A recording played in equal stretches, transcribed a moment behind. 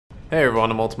Hey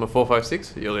everyone, I'm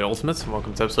Ultima456, you're the Ultimates, and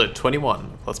welcome to episode 21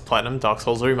 of Let's Platinum Dark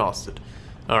Souls Remastered.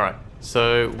 Alright,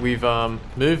 so we've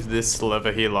moved this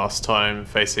lever here last time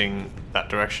facing that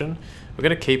direction. We're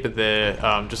going to keep it there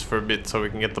just for a bit so we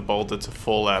can get the boulder to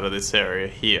fall out of this area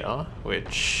here,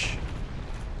 which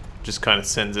just kind of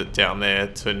sends it down there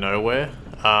to nowhere.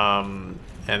 And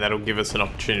that'll give us an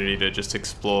opportunity to just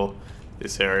explore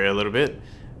this area a little bit.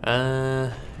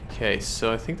 Okay,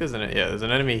 so I think there's an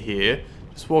enemy here.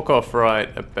 Just walk off right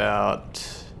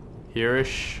about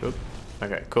here-ish. Oop.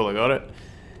 Okay, cool, I got it.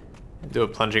 Do a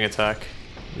plunging attack,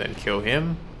 then kill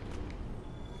him.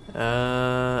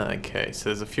 Okay, so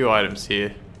there's a few items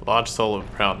here. Large soul of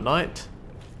a proud knight.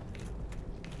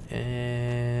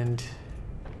 And...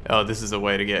 oh, this is a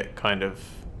way to get kind of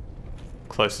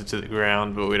closer to the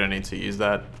ground, but we don't need to use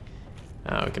that.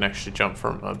 We can actually jump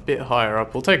from a bit higher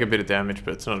up. We'll take a bit of damage,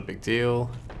 but it's not a big deal.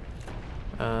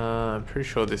 I'm pretty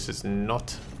sure this is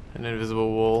not an invisible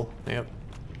wall. Yep.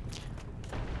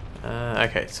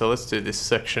 Okay, so let's do this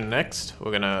section next.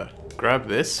 We're gonna grab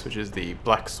this, which is the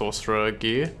Black Sorcerer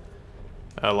gear,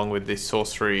 along with the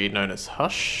sorcery known as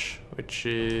Hush, which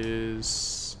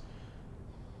is...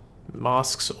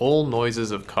 masks all noises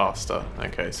of caster.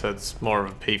 Okay, so it's more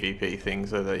of a PvP thing,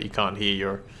 so that you can't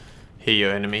hear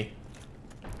your enemy.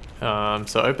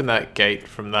 So open that gate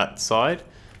from that side.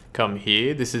 Come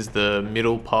here. This is the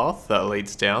middle path that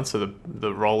leads down, so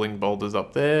the rolling boulder's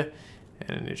up there,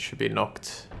 and it should be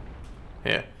knocked.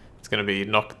 Yeah, it's going to be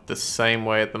knocked the same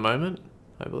way at the moment,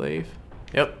 I believe.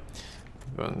 Yep.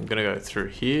 I'm going to go through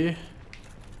here.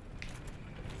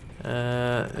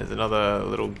 There's another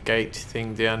little gate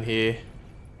thing down here.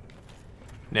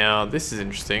 Now, this is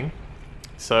interesting.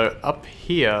 So up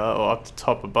here, or up the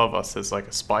top above us, there's like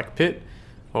a spike pit,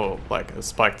 or like a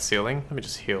spiked ceiling. Let me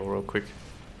just heal real quick.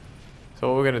 So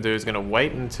what we're going to do is going to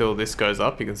wait until this goes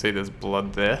up. You can see there's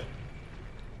blood there.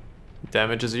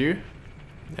 Damages you.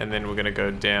 And then we're going to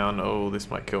go down. Oh, this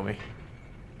might kill me.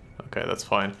 Okay, that's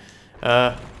fine.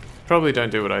 Probably don't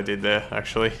do what I did there,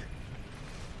 actually.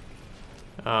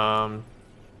 You know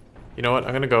what?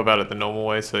 I'm going to go about it the normal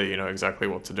way so you know exactly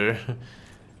what to do.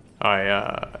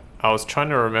 I was trying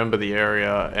to remember the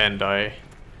area, and I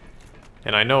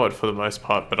know it for the most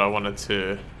part, but I wanted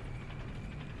to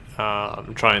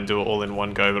try and do it all in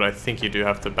one go, but I think you do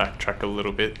have to backtrack a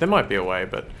little bit. There might be a way,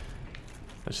 but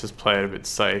let's just play it a bit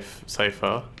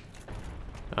safer.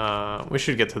 We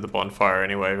should get to the bonfire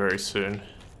anyway very soon,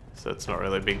 so it's not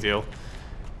really a big deal.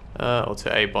 Or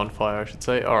to a bonfire, I should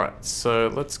say. Alright, so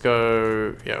let's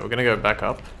go... yeah, we're gonna go back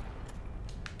up.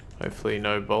 Hopefully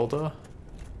no boulder.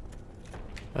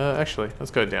 Actually,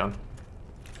 let's go down.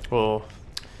 Well,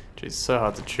 geez, so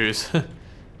hard to choose.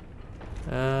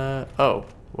 Oh,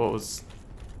 what was...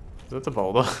 is that the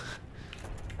boulder?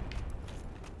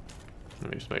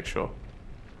 Let me just make sure.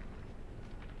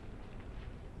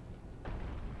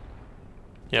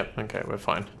 Yep, okay, we're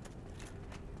fine.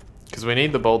 Because we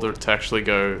need the boulder to actually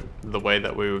go the way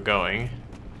that we were going.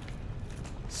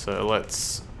 So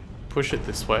let's push it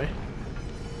this way.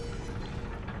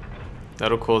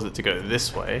 That'll cause it to go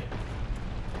this way.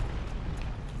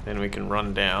 Then we can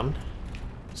run down.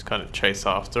 Just kind of chase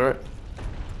after it.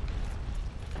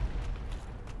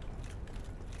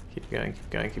 Keep going, keep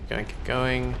going, keep going, keep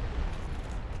going.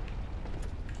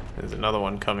 There's another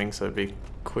one coming, so be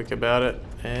quick about it.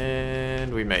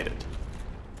 And we made it.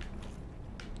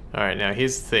 Alright, now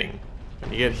here's the thing.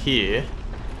 When you get here,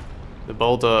 the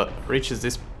boulder reaches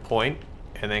this point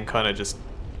and then kind of just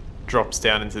drops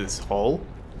down into this hole.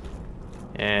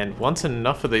 And once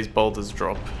enough of these boulders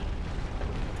drop,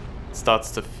 it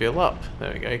starts to fill up.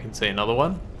 There we go, you can see another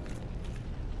one.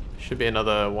 Should be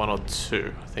another one or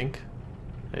two, I think.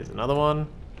 There's another one.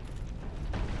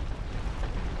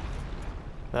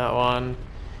 That one.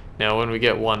 Now when we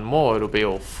get one more, it'll be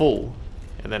all full.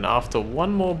 And then after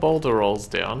one more boulder rolls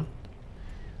down,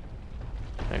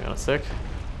 hang on a sec,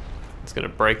 it's going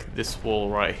to break this wall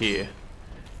right here.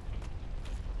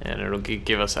 And it'll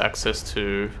give us access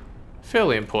to a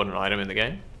fairly important item in the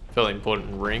game. Fairly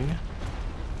important ring.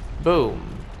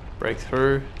 Boom. Break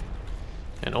through.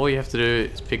 And all you have to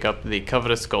do is pick up the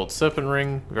Covetous Gold Serpent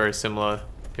Ring. Very similar,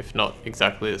 if not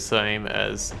exactly the same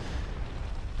as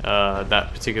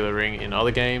that particular ring in other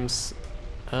games.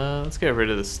 Let's get rid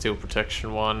of the steel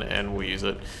protection one and we'll use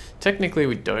it. Technically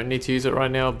we don't need to use it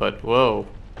right now, but whoa,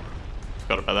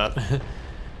 forgot about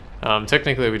that.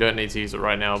 Technically we don't need to use it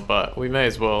right now, but we may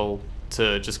as well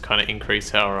to just kind of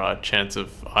increase our chance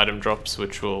of item drops,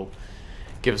 which will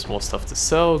give us more stuff to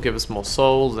sell, give us more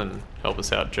souls, and help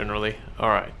us out generally.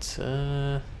 Alright,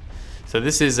 so So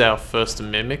this is our first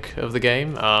mimic of the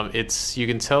game. It's, you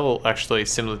can tell, actually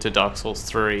similar to Dark Souls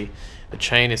 3, the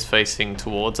chain is facing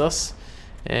towards us.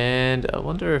 And I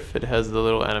wonder if it has the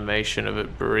little animation of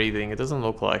it breathing. It doesn't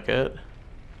look like it.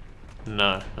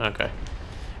 No, okay.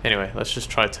 Anyway, let's just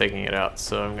try taking it out.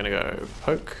 So I'm gonna go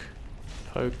poke,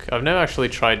 poke. I've never actually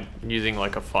tried using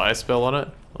like a fire spell on it,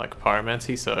 like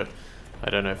pyromancy, so I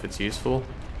don't know if it's useful.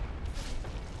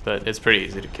 But it's pretty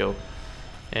easy to kill.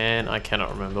 And I cannot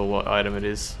remember what item it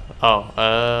is.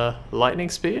 Oh, lightning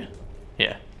spear?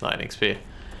 Yeah, lightning spear.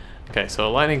 Okay, so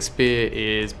a lightning spear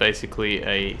is basically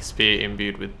a spear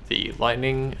imbued with the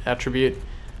lightning attribute.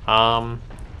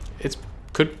 It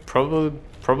could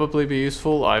probably be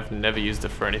useful. I've never used it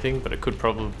for anything, but it could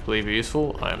probably be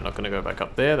useful. I'm not going to go back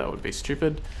up there, that would be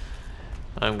stupid.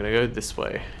 I'm going to go this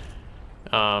way.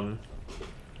 Yeah,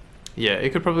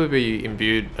 it could probably be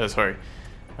imbued,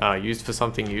 used for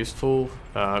something useful.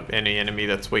 Any enemy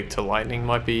that's weak to lightning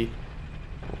might be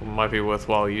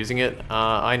worthwhile using it.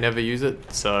 I never use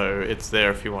it, so it's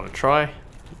there if you want to try.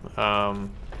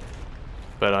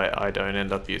 But I don't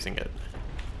end up using it.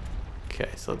 Okay,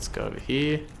 so let's go over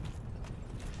here.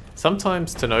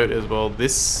 Sometimes to note as well,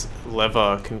 this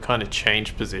lever can kind of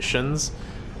change positions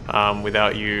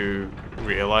without you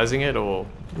realizing it, or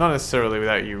not necessarily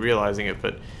without you realizing it,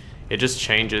 but it just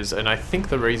changes. And I think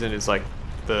the reason is like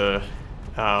the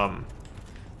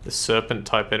serpent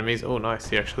type enemies. Oh nice,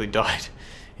 he actually died.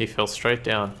 He fell straight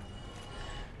down.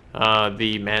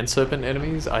 The man serpent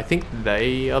enemies, I think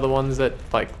they are the ones that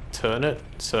like turn it,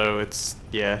 so it's,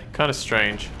 yeah, kind of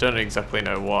strange. Don't exactly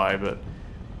know why, but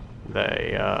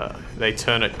they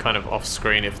turn it kind of off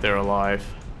screen if they're alive.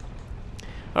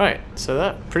 Alright, so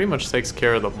that pretty much takes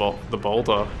care of the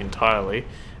boulder entirely.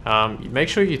 Make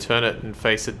sure you turn it and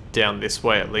face it down this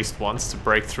way at least once to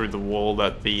break through the wall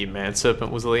that the man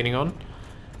serpent was leaning on,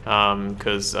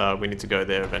 because we need to go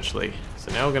there eventually.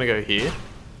 So now we're going to go here,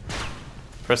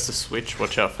 press the switch,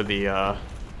 watch out for the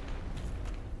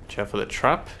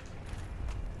trap.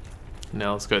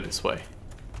 Now let's go this way.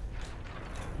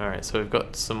 Alright, so we've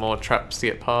got some more traps to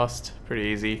get past, pretty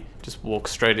easy. Just walk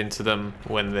straight into them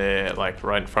when they're like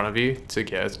right in front of you to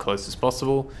get as close as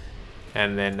possible.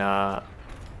 And then, damn,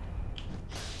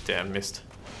 missed.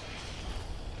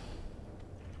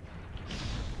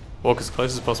 Walk as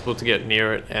close as possible to get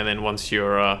near it, and then once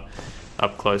you're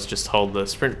up close, just hold the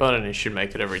sprint button and you should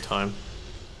make it every time.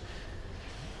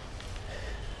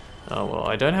 Oh well,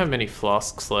 I don't have many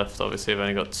flasks left, obviously I've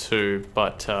only got 2,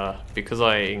 but because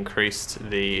I increased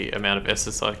the amount of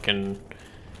Estus I can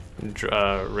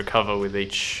recover with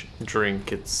each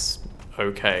drink, it's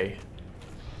okay.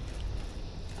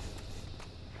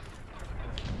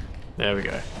 There we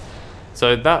go.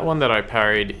 So that one that I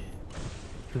parried,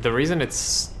 the reason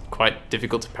it's quite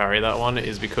difficult to parry that one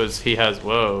is because he has,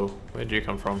 whoa, where'd you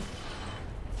come from?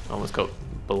 Almost got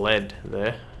bled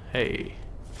there. Hey.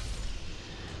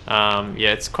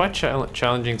 Yeah, it's quite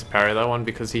challenging to parry that one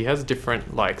because he has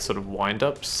different like sort of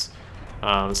wind-ups.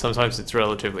 Sometimes it's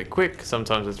relatively quick,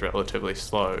 sometimes it's relatively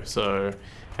slow. So,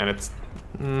 and it's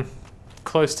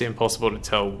close to impossible to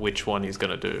tell which one he's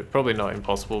gonna do. Probably not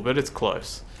impossible, but it's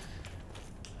close.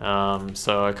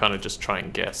 So I kind of just try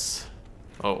and guess.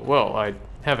 Oh, well, I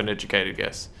have an educated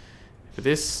guess. For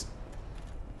this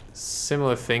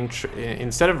similar thing,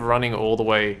 instead of running all the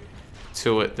way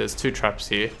to it, there's 2 traps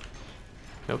here.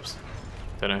 Oops.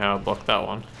 Don't know how I blocked that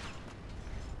one.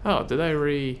 Oh, did they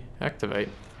reactivate?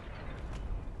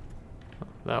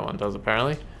 That one does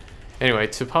apparently. Anyway,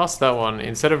 to pass that one,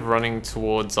 instead of running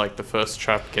towards like the first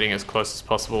trap, getting as close as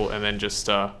possible, and then just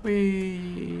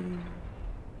whee.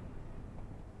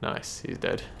 Nice, he's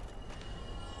dead.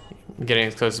 Getting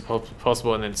as close as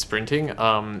possible and then sprinting.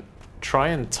 Try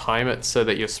and time it so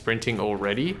that you're sprinting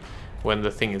already when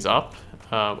the thing is up.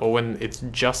 Or when it's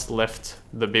just left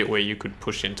the bit where you could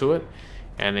push into it,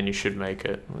 and then you should make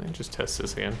it. Let me just test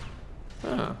this again.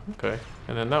 Oh, okay.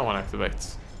 And then that one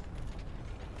activates.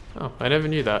 Oh, I never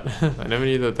knew that. I never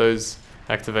knew that those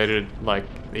activated like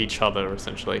each other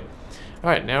essentially.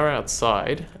 Alright, now we're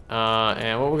outside,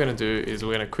 and what we're going to do is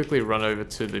we're going to quickly run over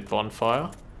to the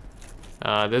bonfire.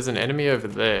 There's an enemy over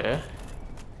there.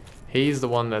 He's the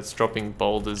one that's dropping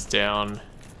boulders down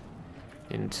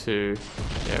into,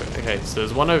 yeah, okay, so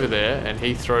there's one over there and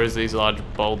he throws these large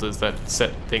boulders that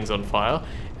set things on fire,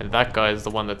 and that guy is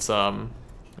the one that's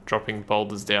dropping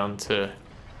boulders down to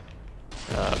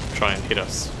try and hit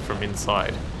us from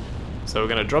inside. So we're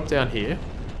going to drop down here,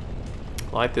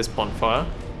 light this bonfire.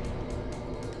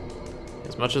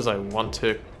 As much as I want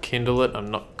to kindle it,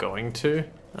 I'm not going to.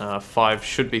 5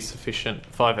 should be sufficient.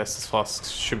 5 Estus flasks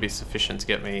should be sufficient to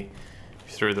get me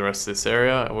through the rest of this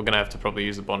area. We're going to have to probably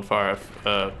use a bonfire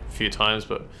a few times,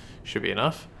 but should be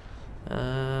enough.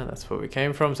 That's where we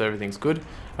came from, so everything's good.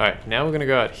 Alright, now we're going to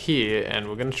go out here, and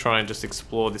we're going to try and just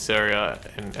explore this area.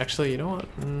 And actually, you know what?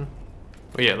 Well,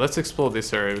 yeah, let's explore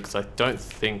this area, because I don't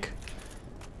think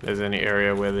there's any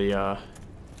area where the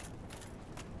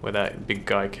where that big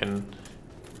guy can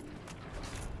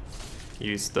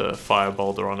use the fire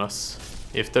boulder on us.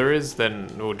 If there is, then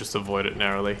we'll just avoid it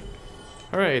narrowly.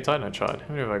 Alright, Titanite Shard. How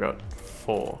many have I got?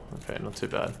 4. Okay, not too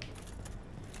bad.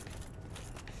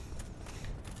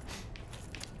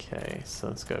 Okay, so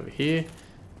let's go over here.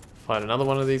 Fight another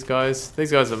one of these guys.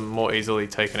 These guys are more easily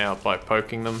taken out by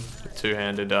poking them.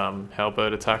 Two-handed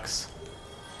halberd attacks.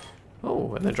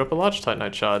 Oh, and then drop a large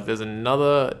Titanite Shard. There's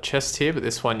another chest here, but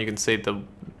this one you can see the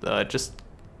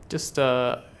just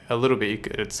a little bit.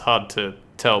 It's hard to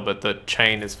tell, but the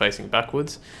chain is facing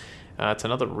backwards. It's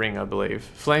another ring, I believe.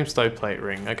 Flame Stoveplate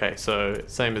Ring. Okay, so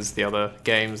same as the other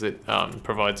games, it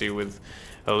provides you with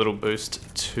a little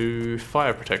boost to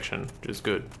fire protection, which is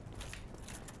good.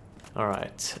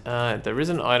 Alright, there is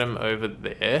an item over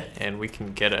there, and we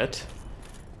can get it.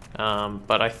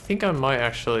 But I think I might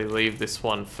actually leave this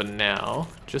one for now,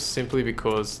 just simply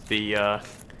because the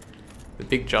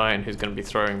big giant who's going to be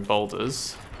throwing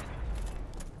boulders.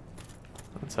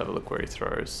 Let's have a look where he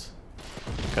throws.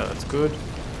 Okay, that's good.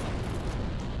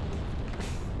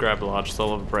 Grab a large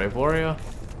soul of a brave warrior.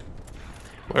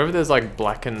 Wherever there's like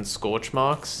blackened scorch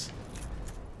marks,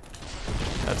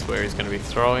 that's where he's going to be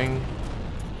throwing.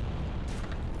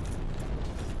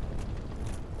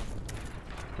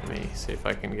 Let me see if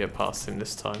I can get past him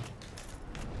this time.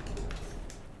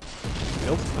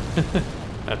 Nope.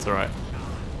 That's alright.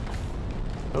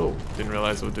 Oh, didn't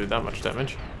realize it would do that much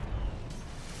damage.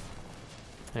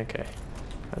 Okay,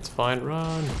 that's fine,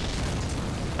 run.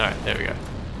 Alright, there we go.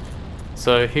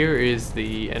 So here is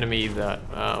the enemy that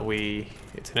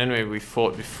it's an enemy we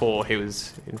fought before. He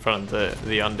was in front of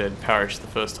the undead parish the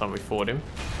first time we fought him.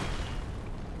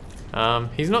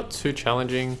 He's not too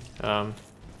challenging,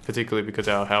 particularly because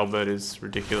our halberd is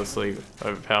ridiculously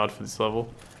overpowered for this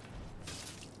level.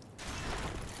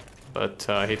 But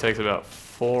he takes about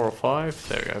 4 or 5,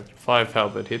 there we go, 5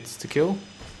 halberd hits to kill.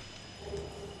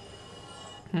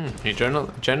 He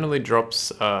generally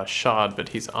drops shard, but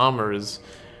his armor is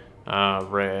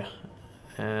rare.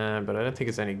 But I don't think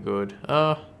it's any good.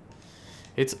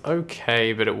 It's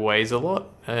okay, but it weighs a lot,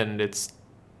 and it's...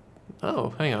 Oh,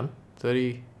 hang on.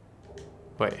 30...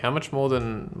 Wait, how much more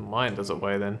than mine does it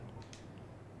weigh then?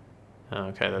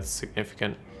 Okay, that's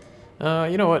significant.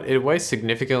 You know what? It weighs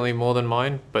significantly more than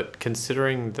mine, but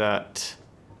considering that...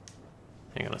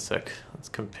 Hang on a sec. Let's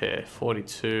compare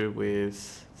 42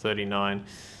 with 39.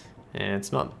 And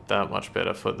it's not that much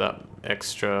better for that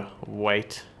extra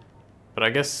weight. But I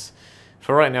guess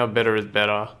for right now, better is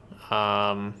better.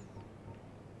 Right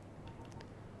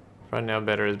now,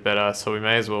 better is better, so we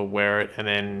may as well wear it, and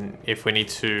then if we need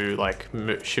to like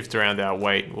shift around our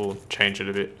weight, we'll change it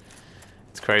a bit.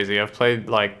 It's crazy. I've played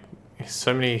like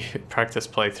so many practice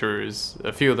playthroughs.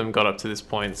 A few of them got up to this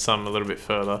point, some a little bit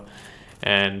further,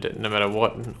 and no matter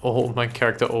what, my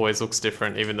character always looks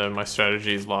different, even though my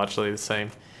strategy is largely the same.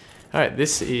 Alright,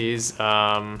 this is,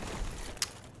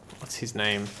 what's his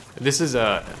name? This is,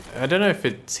 I don't know if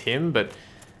it's him, but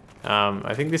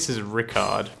I think this is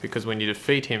Ricard, because when you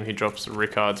defeat him, he drops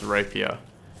Ricard's rapier.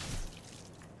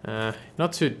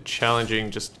 Not too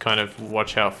challenging, just kind of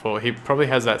watch out for... He probably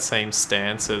has that same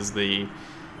stance as the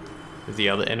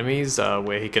other enemies,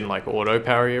 where he can like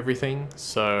auto-parry everything,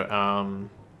 so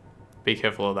be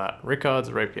careful of that.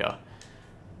 Ricard's rapier.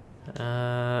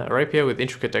 A rapier with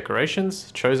intricate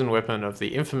decorations, chosen weapon of the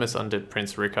infamous undead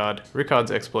Prince Ricard.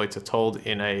 Ricard's exploits are told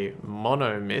in a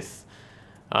monomyth.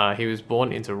 He was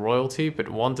born into royalty, but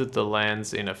wandered the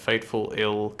lands in a fateful,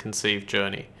 ill-conceived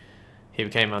journey. He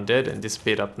became undead and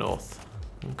disappeared up north.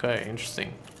 Okay,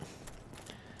 interesting.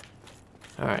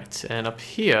 Alright, and up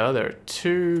here there are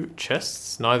 2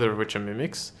 chests, neither of which are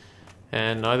mimics,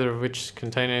 and neither of which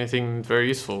contain anything very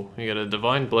useful. You get a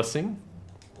divine blessing,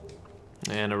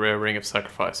 and a rare ring of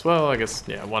sacrifice. Well, I guess,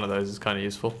 yeah, one of those is kind of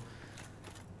useful.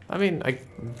 I mean,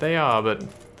 they are, but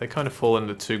they kind of fall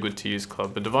into too good to use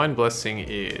club. The divine blessing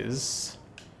is...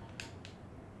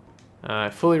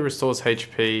 fully restores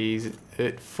HP.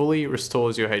 It fully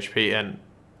restores your HP and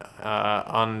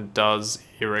undoes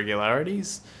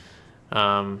irregularities.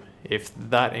 If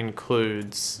that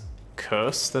includes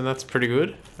curse, then that's pretty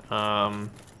good.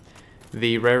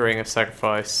 The rare ring of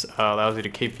sacrifice allows you to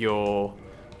keep your...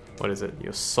 What is it?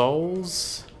 Your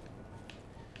souls?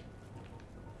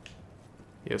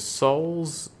 Your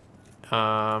souls,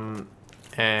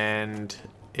 and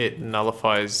it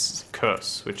nullifies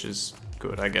curse, which is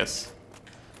good, I guess.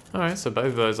 Alright, so both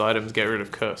of those items get rid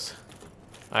of curse.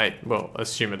 Well,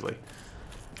 assumedly.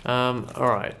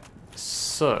 Alright,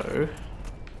 so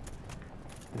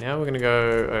now we're gonna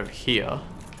go over here.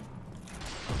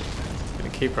 Gonna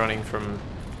keep running from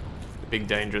the big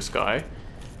dangerous guy.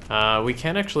 We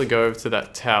can actually go over to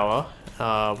that tower.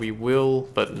 We will,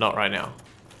 but not right now.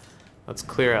 Let's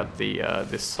clear out the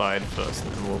this side first,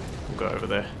 and then we'll go over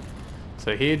there.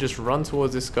 So here, just run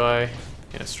towards this guy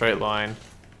in a straight line.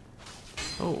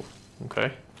 Oh,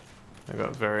 okay. I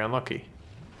got very unlucky.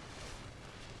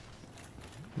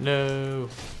 No.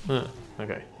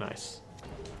 Okay, nice.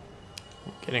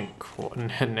 Getting caught,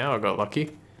 and now I got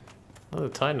lucky. Another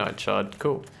Titanite shard,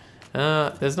 cool.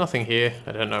 There's nothing here.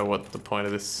 I don't know what the point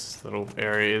of this little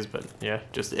area is, but yeah,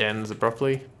 just ends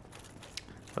abruptly.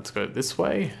 Let's go this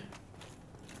way.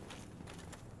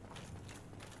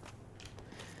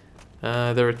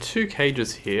 There are 2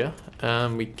 cages here.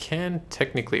 We can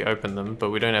technically open them, but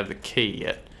we don't have the key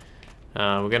yet.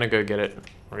 We're gonna go get it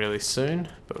really soon,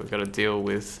 but we've got to deal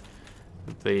with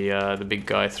the big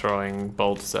guy throwing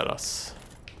boulders at us,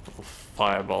 or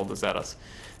fire boulders at us.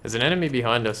 There's an enemy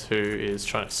behind us who is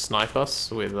trying to snipe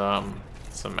us with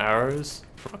some arrows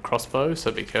from a crossbow, so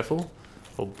be careful,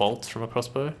 or bolts from a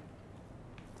crossbow.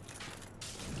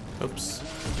 Oops,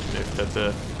 moved at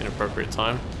the inappropriate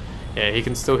time. Yeah, he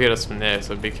can still hit us from there,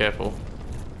 so be careful.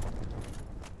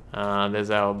 There's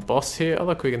our boss here. Oh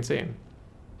look, we can see him.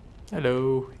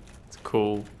 Hello. It's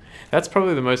cool. That's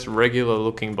probably the most regular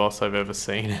looking boss I've ever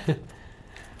seen.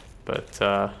 But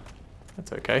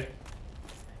that's okay.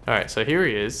 Alright, so here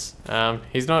he is.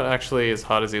 He's not actually as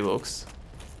hard as he looks.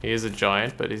 He is a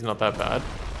giant, but he's not that bad.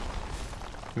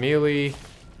 Merely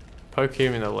poke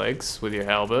him in the legs with your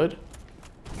halberd.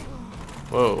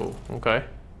 Whoa, okay.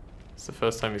 It's the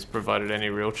first time he's provided any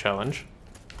real challenge.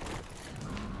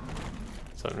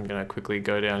 So I'm gonna quickly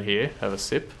go down here, have a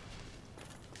sip.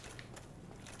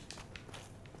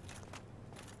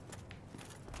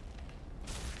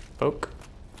 Poke.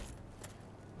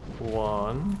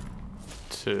 1,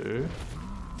 2.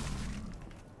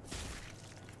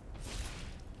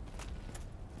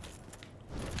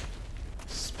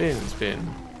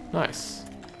 Spin. Nice.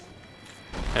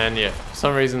 And yeah, for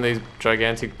some reason these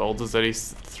gigantic boulders that he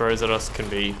throws at us can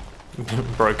be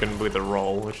broken with a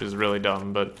roll, which is really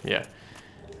dumb, but yeah.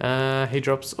 He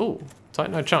drops, oh,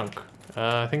 Titanite chunk.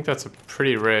 I think that's a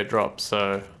pretty rare drop,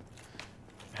 so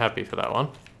happy for that one.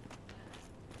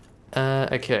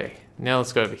 Okay, now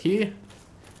let's go over here.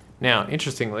 Now,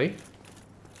 interestingly,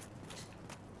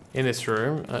 in this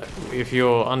room, if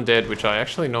you're undead, which I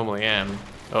actually normally am,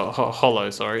 hollow,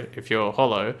 sorry. If you're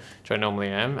hollow, which I normally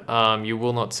am, you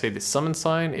will not see this summon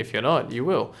sign. If you're not, you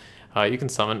will. You can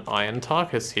summon Iron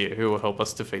Tarkus here, who will help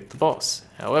us defeat the boss.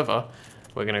 However,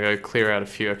 we're going to go clear out a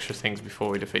few extra things before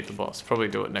we defeat the boss. Probably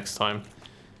do it next time.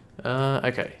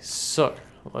 Okay, so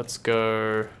let's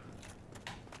go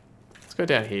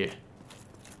down here.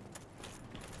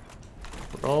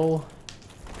 Roll.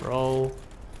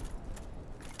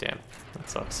 Damn, that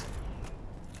sucks.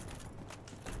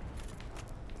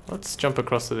 Let's jump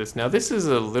across to this. Now this is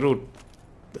a little,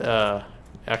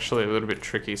 actually a little bit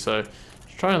tricky, so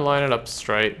just try and line it up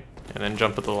straight and then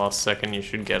jump at the last second, you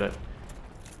should get it.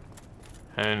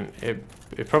 And it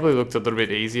probably looked a little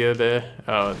bit easier there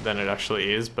than it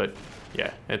actually is, but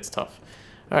yeah, it's tough.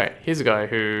 Alright, here's a guy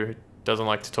who doesn't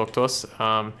like to talk to us.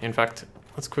 In fact,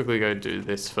 let's quickly go do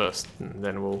this first, and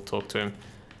then we'll talk to him.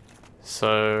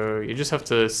 So you just have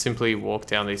to simply walk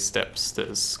down these steps.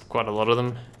 There's quite a lot of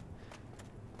them.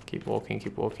 Keep walking.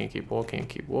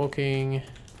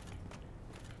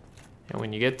 And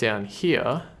when you get down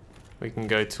here, we can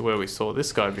go to where we saw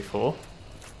this guy before,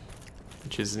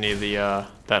 which is near the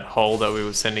that hole that we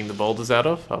were sending the boulders out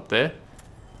of, up there.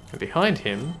 And behind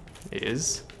him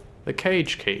is the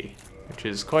cage key, which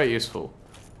is quite useful.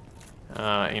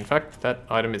 In fact, that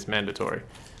item is mandatory.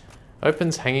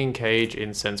 Opens hanging cage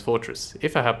in Sen's fortress.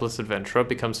 If a hapless adventurer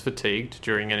becomes fatigued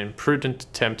during an imprudent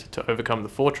attempt to overcome the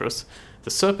fortress, the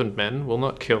serpent men will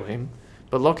not kill him,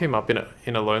 but lock him up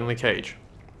in a lonely cage.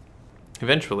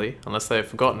 Eventually, unless they have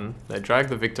forgotten, they drag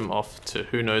the victim off to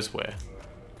who knows where.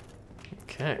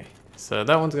 Okay, so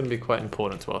that one's going to be quite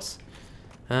important to us.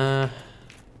 You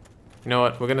know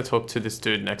what, we're going to talk to this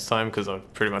dude next time because I'm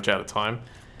pretty much out of time.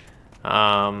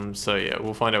 So yeah,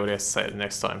 we'll find out what he has to say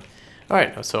next time.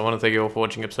 Alright, so I want to thank you all for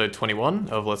watching episode 21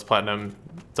 of Let's Platinum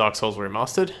Dark Souls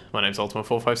Remastered. My name's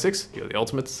Ultima456, you're the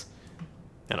Ultimates,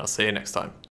 and I'll see you next time.